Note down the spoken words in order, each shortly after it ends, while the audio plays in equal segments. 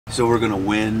So we're gonna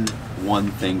win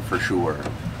one thing for sure.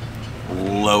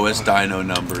 Lowest dyno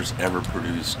numbers ever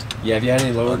produced. Yeah, have you had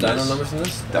any lower dyno numbers than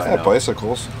this? Yeah,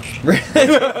 bicycles.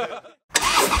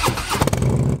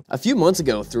 A few months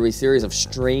ago, through a series of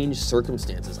strange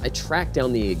circumstances, I tracked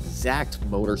down the exact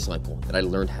motorcycle that I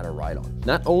learned how to ride on.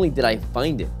 Not only did I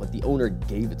find it, but the owner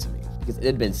gave it to me because it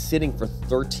had been sitting for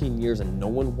 13 years and no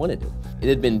one wanted it. It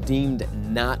had been deemed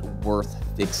not worth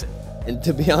fixing. And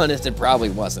to be honest, it probably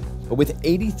wasn't. But with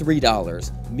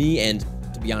 $83, me and,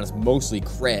 to be honest, mostly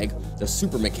Craig, the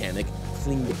super mechanic,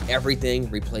 cleaned everything,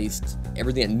 replaced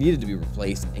everything that needed to be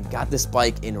replaced, and got this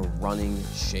bike in running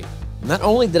shape. Not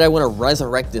only did I want to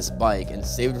resurrect this bike and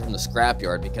save it from the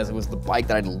scrapyard because it was the bike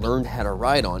that I'd learned how to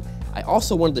ride on, I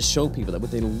also wanted to show people that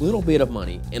with a little bit of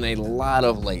money and a lot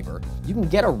of labor, you can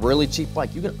get a really cheap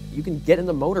bike. You can get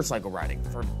into motorcycle riding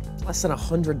for less than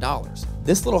 $100.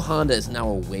 This little Honda is now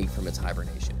awake from its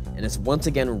hibernation, and it's once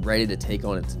again ready to take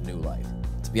on its new life.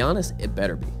 To be honest, it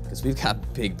better be, because we've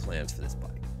got big plans for this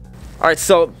bike. All right,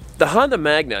 so the Honda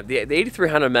Magna, the 83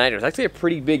 Honda Magna is actually a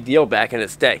pretty big deal back in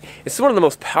its day. It's one of the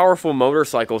most powerful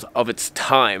motorcycles of its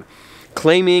time,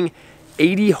 claiming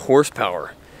 80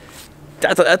 horsepower.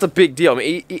 That's a big deal. I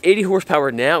mean, 80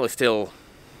 horsepower now is still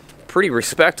pretty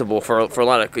respectable for a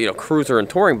lot of cruiser and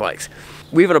touring bikes.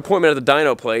 We have an appointment at the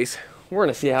dyno place. We're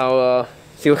gonna see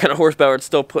what kind of horsepower it's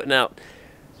still putting out.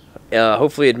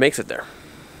 Hopefully it makes it there.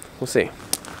 We'll see.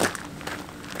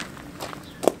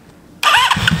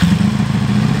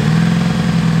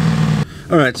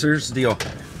 All right, so here's the deal.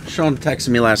 Sean texted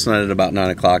me last night at about 9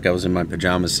 o'clock. I was in my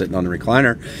pajamas sitting on the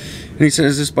recliner, and he said,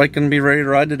 "Is this bike gonna be ready to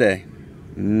ride today?"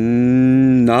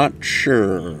 Not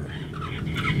sure.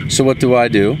 So what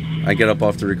do? I get up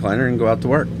off the recliner and go out to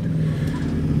work.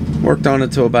 Worked on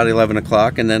it till about 11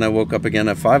 o'clock, and then I woke up again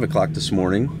at 5 o'clock this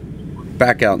morning,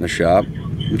 back out in the shop,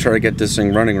 and try to get this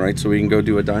thing running right so we can go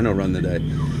do a dyno run today.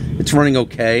 It's running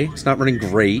okay. It's not running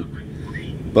great,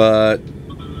 but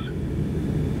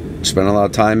spent a lot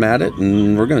of time at it,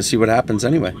 and we're gonna see what happens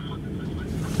anyway.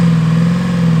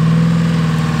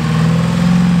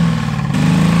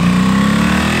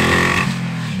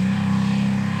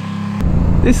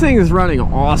 This thing is running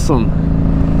awesome.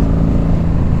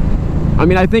 I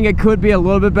mean, I think it could be a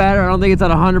little bit better. I don't think it's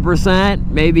at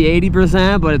 100%, maybe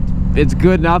 80%, but it's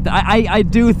good enough. I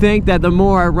do think that the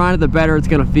more I run it, the better it's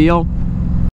gonna feel.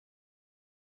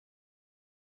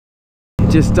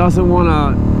 It just doesn't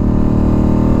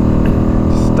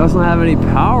have any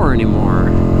power anymore.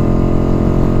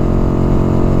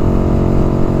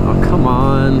 Oh, come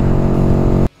on.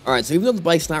 All right, so even though the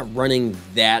bike's not running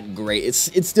that great, it's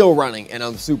still running, and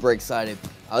I'm super excited.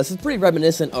 This is pretty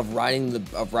reminiscent of riding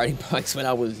bikes when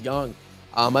I was young.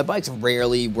 My bikes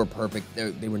rarely were perfect.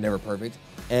 They were never perfect,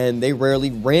 and they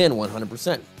rarely ran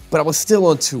 100%. But I was still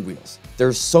on two wheels.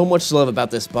 There's so much to love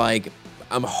about this bike.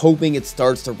 I'm hoping it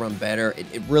starts to run better.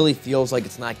 It really feels like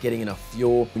it's not getting enough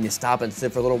fuel. When you stop and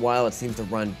sit for a little while, it seems to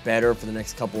run better for the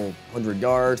next couple hundred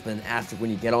yards, but then after, when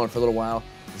you get on for a little while,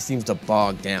 it seems to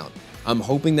bog down. I'm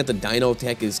hoping that the dyno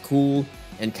tech is cool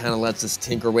and kind of lets us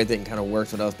tinker with it and kind of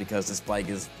works with us, because this bike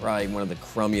is probably one of the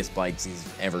crummiest bikes he's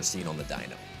ever seen on the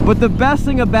dyno. But the best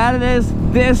thing about it is,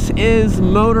 this is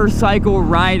motorcycle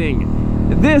riding.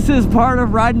 This is part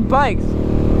of riding bikes.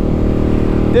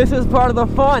 This is part of the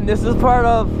fun. This is part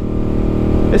of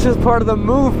the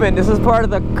movement. This is part of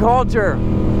the culture.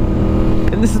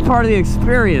 And this is part of the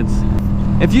experience.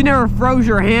 If you never froze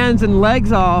your hands and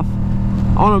legs off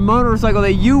on a motorcycle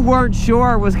that you weren't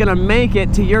sure was gonna make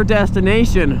it to your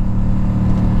destination,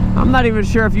 I'm not even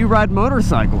sure if you ride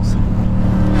motorcycles.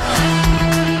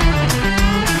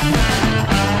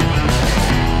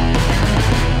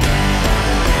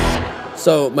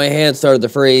 So my hand started to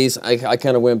freeze. I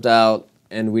kind of wimped out,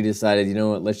 and we decided, you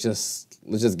know what, let's just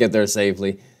get there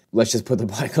safely. Let's just put the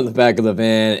bike on the back of the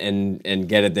van and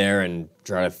get it there and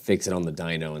try to fix it on the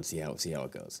dyno and see how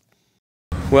it goes.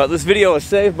 Well, this video is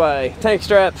saved by tank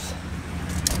straps,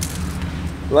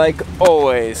 like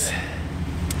always.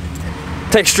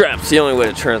 Tank straps, the only way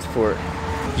to transport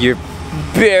your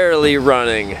barely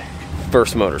running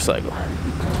first motorcycle.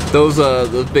 Those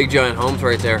big giant homes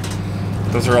right there,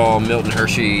 those are all Milton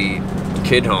Hershey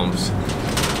kid homes.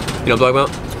 You know what I'm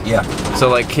talking about? Yeah. So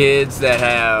like kids that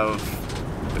have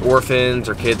orphans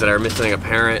or kids that are missing a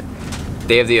parent,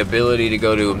 they have the ability to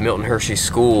go to Milton Hershey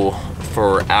school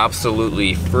for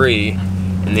absolutely free,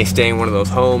 and they stay in one of those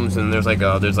homes, and there's like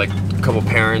a couple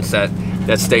parents that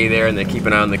stay there, and they keep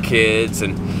an eye on the kids,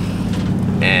 and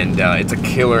it's a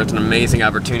killer. It's an amazing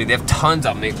opportunity. They have tons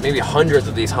of them, maybe hundreds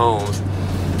of these homes,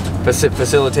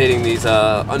 facilitating these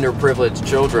underprivileged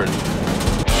children.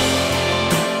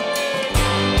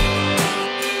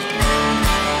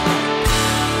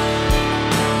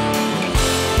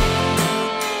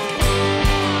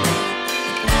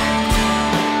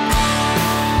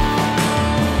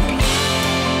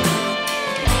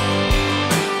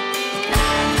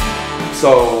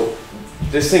 So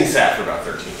this thing sat for about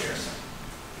 13 years.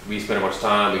 We spent a bunch of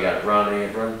time, we got it running,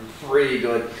 it run pretty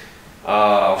good.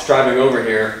 I was driving over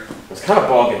here, it was kind of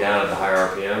bogging down at the higher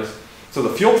RPMs. So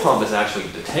the fuel pump is actually,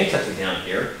 the tank's actually down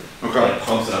here. Okay. And it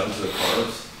pumps it up into the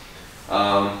carbs.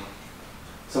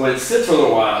 So when it sits for a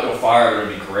little while, it'll fire,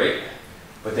 it'll be great.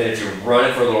 But then if you run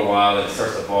it for a little while, then it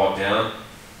starts to bog down.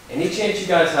 Any chance you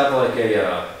guys have like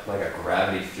a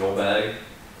gravity fuel bag?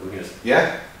 We can just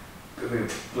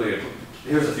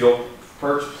here's the fuel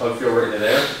perch, plug fuel right into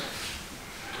there.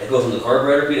 It goes in the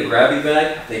carburetor, be a gravity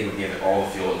bag. I think it would give it all the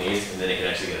fuel it needs, and then it can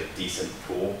actually get a decent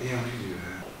pool. Yeah, we can do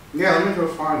that. Yeah, let me go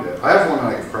find it. I have one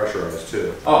that I can pressurize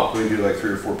too. Oh. We can do like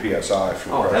 3 or 4 PSI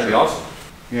for Oh, that'd be awesome.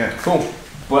 Yeah. Cool.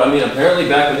 But I mean, apparently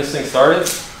back when this thing started,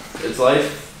 its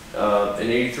life, in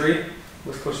 '83,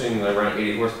 was pushing around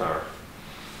 80 horsepower.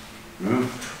 Mm.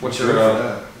 What's your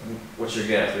guess? What do you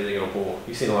think it'll pull?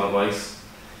 You've seen a lot of bikes.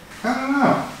 I don't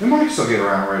know. It might still get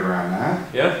around right around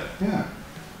that. Yeah? Yeah.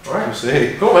 All right. We'll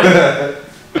see. Cool, man.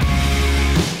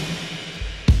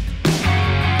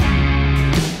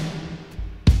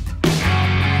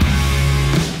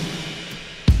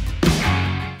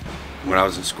 When I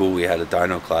was in school, we had a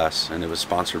dyno class, and it was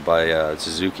sponsored by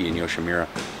Suzuki and Yoshimura.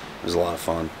 It was a lot of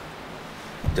fun.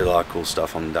 Did a lot of cool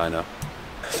stuff on the dyno.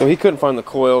 So he couldn't find the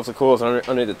coils. The coils are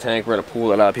under the tank. We're going to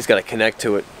pull it up. He's got to connect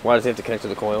to it. Why does he have to connect to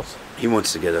the coils? He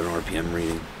wants to get an RPM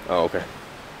reading. Oh, okay.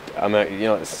 I mean, you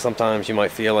know, sometimes you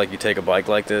might feel like you take a bike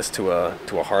like this to a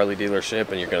Harley dealership,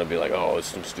 and you're going to be like, oh, it's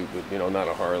some stupid, you know, not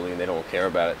a Harley, and they don't care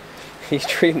about it. He's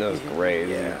treating those great.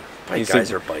 Yeah. Bike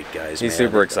guys are bike guys, He's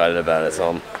super excited about it,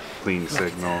 so Clean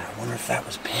signal. I wonder if that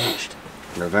was pinched.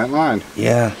 Your vent line.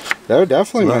 Yeah. That would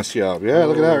definitely mess you up. Yeah,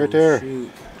 look at that right there.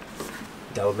 Shoot.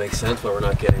 That would make sense, but we're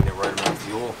not getting the right amount of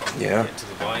fuel Yeah. into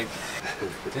the bike.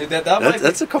 Dude,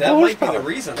 that's a couple that might be horsepower. the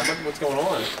reason. That might be what's going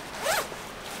on.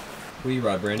 What do you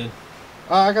ride, Brandon?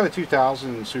 I got a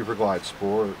 2000 Super Glide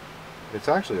Sport. It's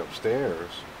actually upstairs.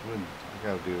 I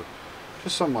gotta do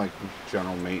just some like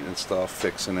general maintenance stuff,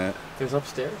 fixing it. It was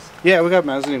upstairs? Yeah, we got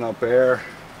mezzanine up there.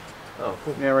 Oh,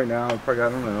 cool. Yeah, right now I probably got,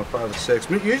 I don't know, 5 or 6.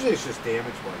 Usually it's just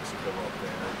damaged bikes that go up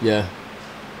there. Yeah.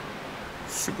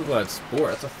 Super Glide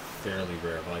Sport, that's a fairly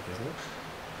rare bike, isn't it?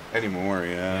 Anymore,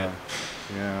 yeah.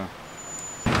 Yeah.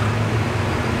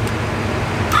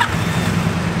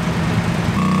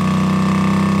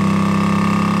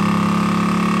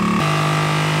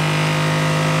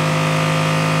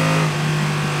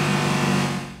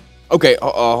 Okay,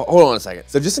 hold on a second.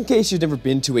 So just in case you've never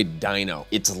been to a dyno,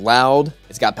 it's loud,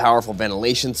 it's got powerful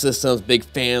ventilation systems, big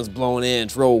fans blowing in,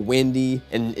 it's real windy,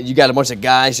 and you got a bunch of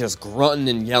guys just grunting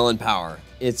and yelling power.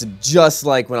 It's just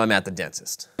like when I'm at the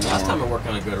dentist. Last time it worked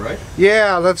kind of good, right?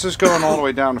 Yeah, that's just going all the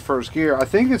way down to first gear. I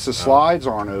think it's the slides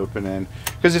aren't opening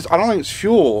because I don't think it's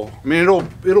fuel. I mean,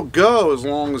 it'll go as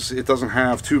long as it doesn't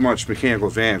have too much mechanical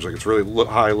advantage, like it's really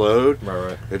high load.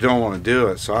 Right. They don't want to do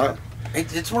it, so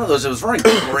It's one of those, it was running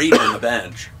great on the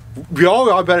bench.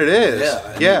 I bet it is.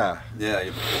 Yeah. Yeah.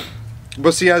 Yeah.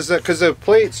 But see, because the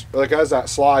plates, like as that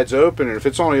slides open, and if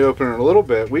it's only opening a little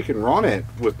bit, we can run it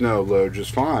with no load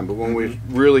just fine. But when we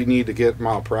really need to get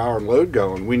mile per hour and load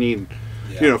going, we need,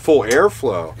 full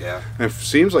airflow. Yeah. And it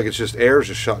seems like it's just air's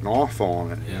just shutting off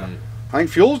on it. Yeah. I think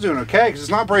fuel's doing okay because it's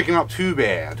not breaking up too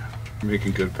bad.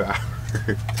 Making good power.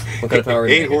 What kind of power?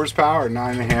 8 horsepower,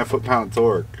 9.5 foot-pound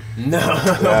torque. No.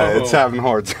 It's having a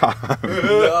hard time.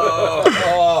 No.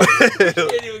 Oh, you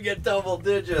can't even get double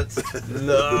digits.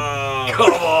 No.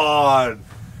 Come on.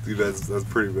 Dude, that's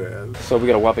pretty bad. So we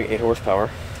got a whopping 8 horsepower.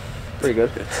 Pretty good.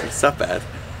 It's not bad.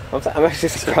 I'm actually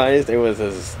surprised it was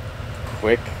as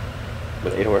quick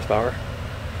with 8 horsepower.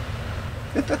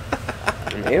 8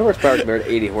 horsepower compared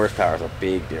to 80 horsepower is a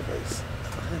big difference.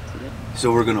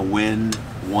 So we're gonna win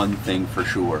one thing for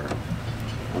sure.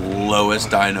 Lowest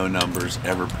dyno numbers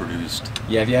ever produced.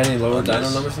 Yeah, have you had any lower On dyno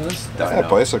this numbers than this? Yeah,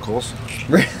 bicycles.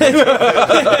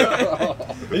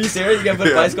 Are you serious? You got to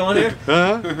put bicycle on here?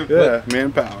 Yeah,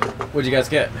 manpower. What'd you guys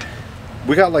get?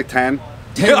 We got like 10.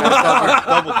 10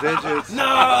 Double digits. No!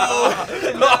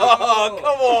 Oh,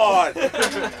 come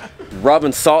on!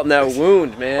 Rubbing salt in that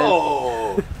wound, man.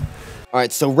 Oh. All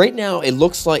right, so right now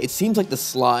it seems like the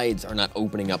slides are not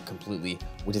opening up completely,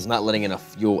 which is not letting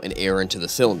enough fuel and air into the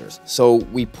cylinders. So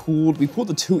we pulled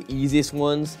the 2 easiest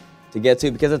ones to get to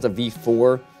because it's a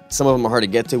V4. Some of them are hard to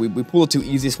get to. We pulled the 2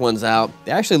 easiest ones out.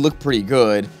 They actually look pretty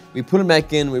good. We put them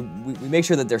back in. We make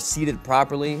sure that they're seated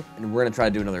properly, and we're gonna try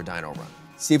to do another dyno run.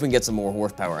 See if we can get some more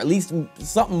horsepower. At least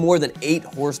something more than 8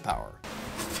 horsepower.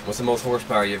 What's the most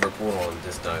horsepower you ever pulled on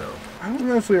this dyno? I don't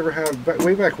know if we ever had,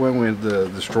 way back when the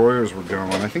destroyers were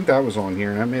going, I think that was on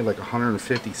here, and that made like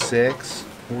 156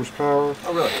 horsepower.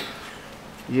 Oh, really?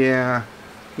 Yeah,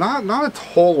 not a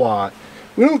whole lot.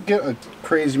 We don't get a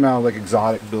crazy amount of like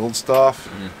exotic build stuff.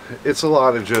 It's a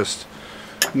lot of just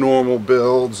normal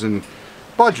builds and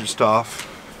budget stuff.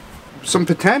 Some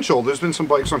potential. There's been some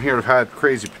bikes on here that have had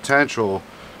crazy potential,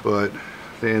 but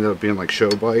they ended up being like show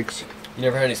bikes. You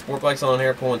never had any sport bikes on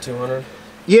here pulling 200?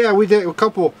 Yeah, we did a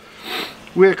couple.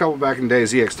 We had a couple back in the day,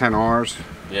 ZX10Rs.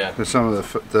 Yeah. That some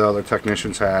of the other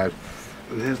technicians had.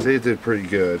 They did pretty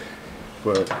good.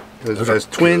 But as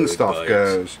twin stuff bikes.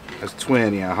 goes, as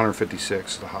twin, yeah,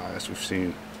 156 is the highest we've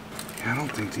seen. Yeah, I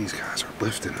don't think these guys are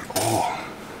lifting at all.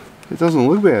 It doesn't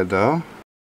look bad though.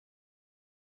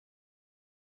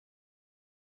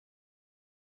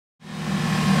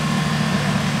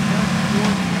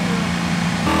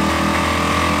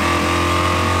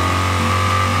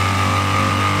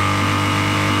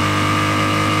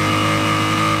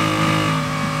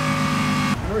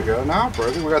 Now, I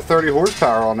think we got 30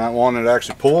 horsepower on that one that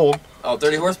actually pulled. Oh,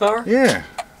 30 horsepower? Yeah.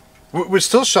 We're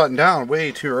still shutting down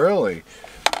way too early.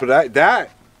 But that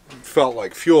felt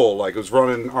like fuel, like it was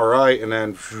running all right, and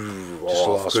then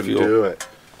off, couldn't do it.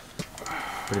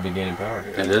 Pretty big gain in power.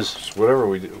 It is. Whatever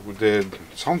we did,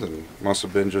 something must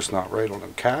have been just not right on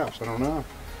them calves. I don't know.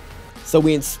 So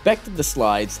we inspected the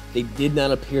slides. They did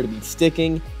not appear to be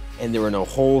sticking, and there were no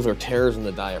holes or tears in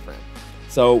the diaphragm.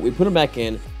 So we put them back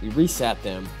in, we resat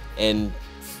them, and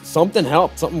something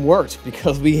helped, something worked,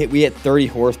 because we had 30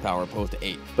 horsepower opposed to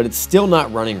 8. But it's still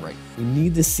not running right. We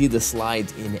need to see the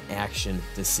slides in action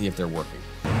to see if they're working.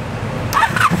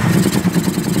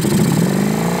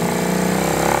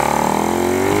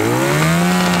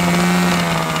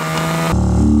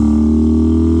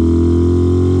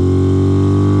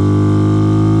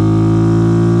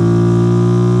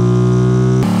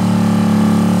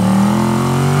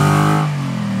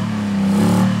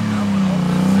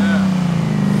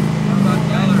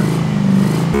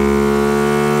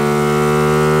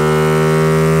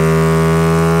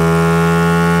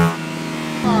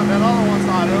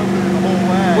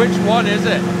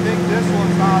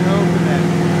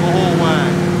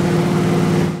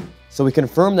 So we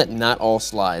confirm that not all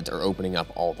slides are opening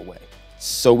up all the way.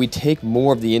 So we take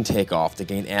more of the intake off to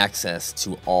gain access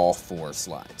to all 4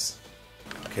 slides.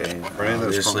 Okay, are any of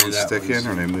those front sticking,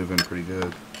 or are they moving pretty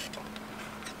good?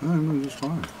 No, they're moving just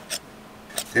fine.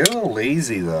 They're a little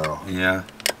lazy though. Yeah.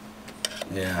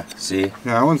 Yeah, see? Yeah,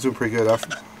 that one's doing pretty good.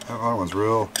 That other one's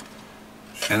real.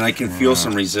 And I can feel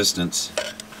some resistance.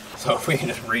 So if we can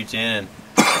just reach in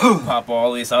and pop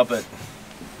all these up at,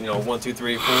 1, 2,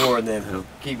 3, 4, and then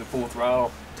keep it full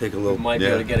throttle. Take a little. We might be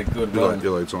able to get a good run.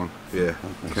 Your lights on. Yeah,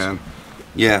 you can.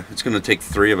 Yeah, it's gonna take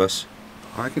 3 of us.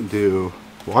 I can do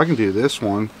this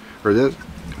one or this.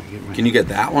 Can you get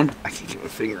that one? I can't get my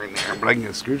finger in there, but I can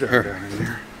get a screwdriver down in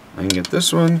there. I can get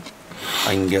this one.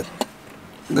 I can get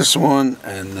this one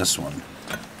and this one.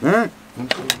 All right. And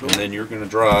then you're gonna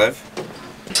drive.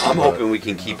 I'm hoping we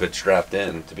can keep it strapped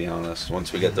in, to be honest,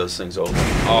 once we get those things open.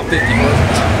 Oh, 50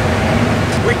 horsepower.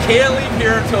 We can't leave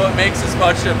here until it makes as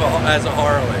much as a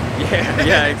Harley.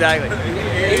 Yeah, exactly.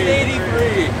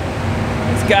 883.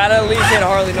 It's gotta at least hit a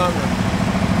Harley number.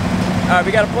 All right,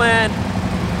 we got a plan.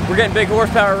 We're getting big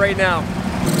horsepower right now.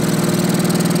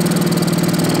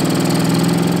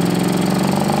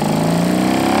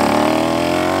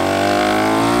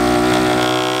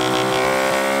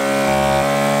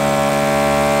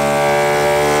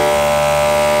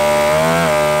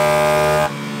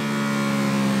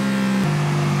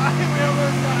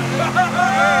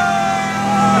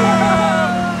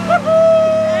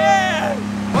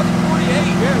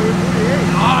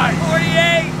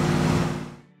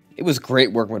 It was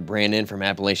great working with Brandon from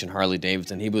Appalachian Harley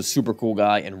Davidson. He was a super cool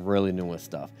guy and really knew his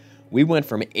stuff. We went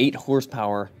from 8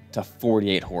 horsepower to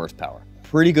 48 horsepower.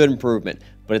 Pretty good improvement,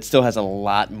 but it still has a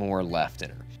lot more left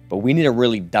in her. But we need to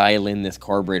really dial in this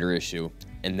carburetor issue,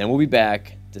 and then we'll be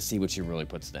back to see what she really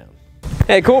puts down.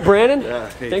 Hey, cool, Brandon. Yeah,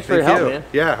 hey, thanks for your help, man.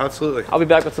 Yeah, absolutely. I'll be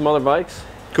back with some other bikes.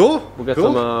 Cool. We'll get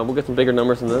cool. some bigger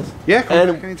numbers than this. Yeah, come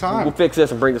and back anytime. We'll fix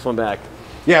this and bring this one back.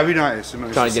 Yeah, it'd be nice.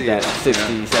 Trying to get that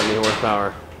 60, 70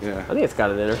 horsepower. Yeah. I think it's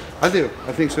got it in her. I do.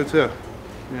 I think so too.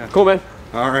 Yeah. Cool, man.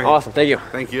 All right. Awesome. Thank you.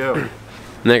 Thank you. And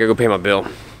then I gotta go pay my bill.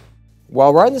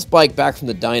 While riding this bike back from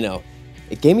the dyno,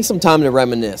 it gave me some time to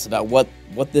reminisce about what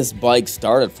this bike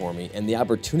started for me and the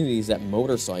opportunities that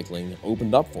motorcycling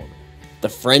opened up for me. The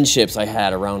friendships I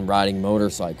had around riding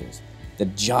motorcycles, the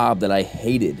job that I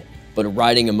hated, but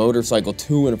riding a motorcycle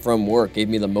to and from work gave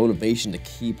me the motivation to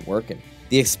keep working.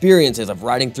 The experiences of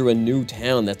riding through a new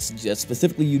town that's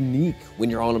specifically unique when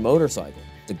you're on a motorcycle.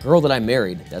 The girl that I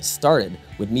married that started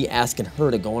with me asking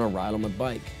her to go on a ride on my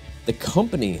bike. The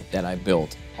company that I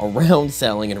built around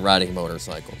selling and riding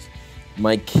motorcycles.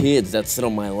 My kids that sit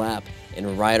on my lap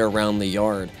and ride around the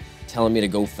yard telling me to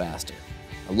go faster.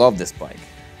 I love this bike.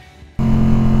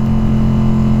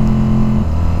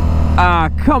 Ah,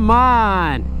 come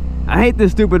on! I hate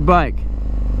this stupid bike.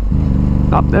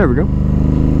 Oh, there we go.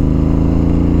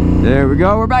 There we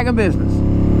go, we're back in business.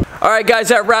 All right, guys,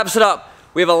 that wraps it up.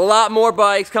 We have a lot more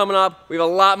bikes coming up. We have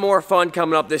a lot more fun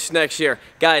coming up this next year.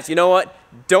 Guys, you know what?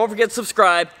 Don't forget to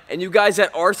subscribe. And you guys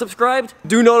that are subscribed,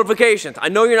 do notifications. I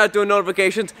know you're not doing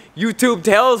notifications. YouTube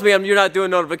tells me you're not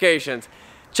doing notifications.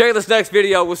 Check out this next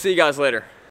video. We'll see you guys later.